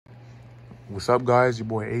What's up, guys? Your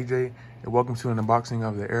boy AJ, and welcome to an unboxing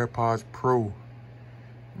of the AirPods Pro.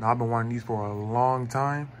 Now, I've been wanting these for a long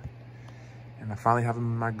time, and I finally have them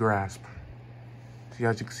in my grasp. So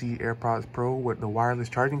as you can see, AirPods Pro with the wireless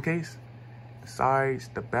charging case, the sides,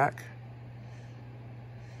 the back.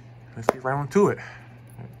 Let's get right on to it.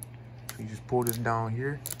 So you just pull this down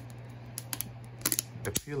here.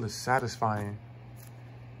 The feel is satisfying.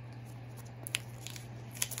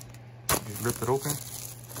 Just rip it open.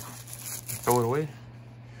 Throw it away.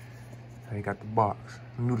 Now you got the box.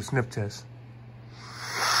 I'm new to sniff test.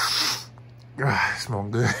 It smells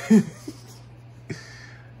good.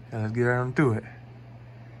 And let's get right on to it.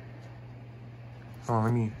 So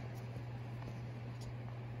let me.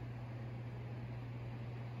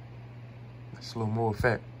 That's a little more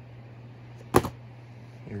effect.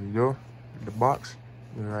 Here we go. The box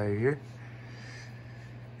right here.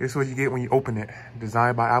 This is what you get when you open it.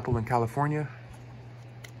 Designed by Apple in California.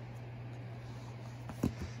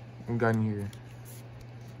 We got in here,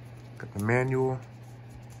 got the manual,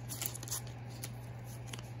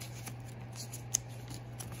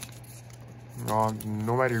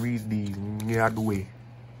 nobody reads these, get out of the way.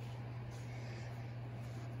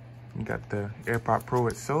 You got the AirPod Pro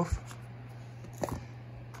itself.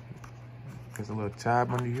 There's a little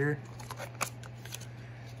tab under here.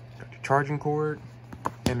 Got your charging cord,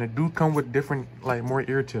 and they do come with different, like, more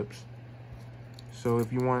ear tips. So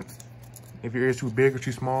if you want, if your ear is too big or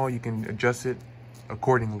too small, you can adjust it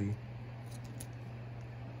accordingly.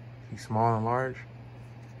 See, small and large.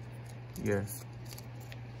 Yeah.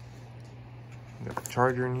 You got the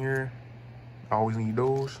charger in here. I always need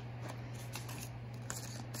those.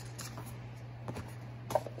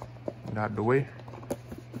 Get out the way.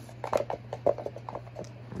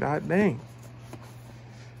 God dang.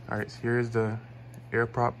 Alright, so here's the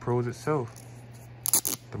AirPod Pros itself.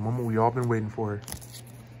 The moment we all been waiting for.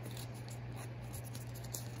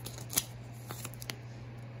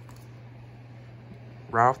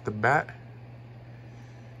 Right off the bat,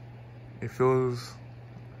 it feels,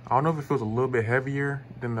 I don't know if it feels a little bit heavier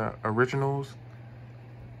than the originals,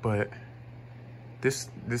 but this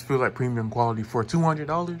feels like premium quality for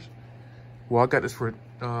 $200. Well, I got this for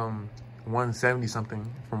 $170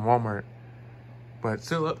 something from Walmart, but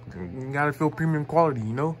still, up, you gotta feel premium quality,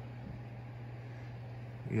 you know.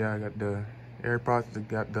 Yeah, I got the AirPods,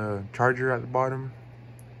 got the charger at the bottom,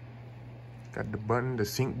 got the button, the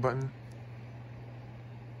sync button.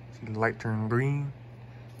 The light turn green.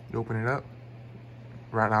 You open it up.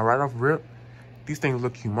 Right off rip, these things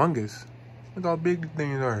look humongous. Look how big these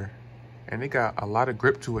things are. And they got a lot of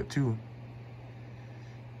grip to it too.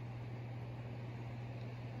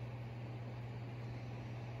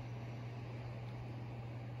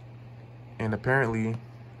 And apparently,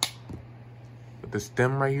 with the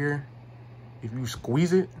stem right here, if you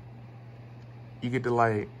squeeze it, you get to,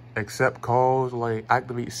 like, accept calls, like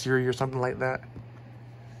activate Siri or something like that.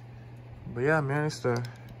 But yeah, man, it's the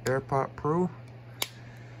AirPod Pro.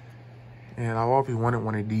 And I've always wanted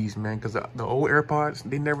one of these, man, because the old AirPods,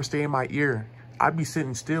 they never stay in my ear. I'd be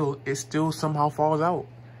sitting still, it still somehow falls out.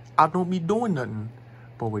 I don't be doing nothing.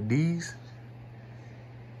 But with these,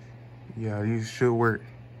 yeah, these should work.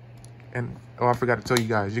 And, oh, I forgot to tell you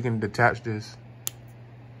guys, you can detach this.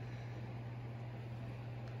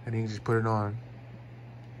 And you can just put it on.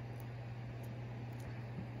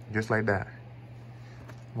 Just like that.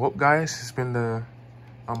 Well, guys, it's been the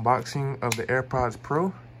unboxing of the AirPods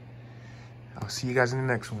Pro. I'll see you guys in the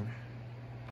next one.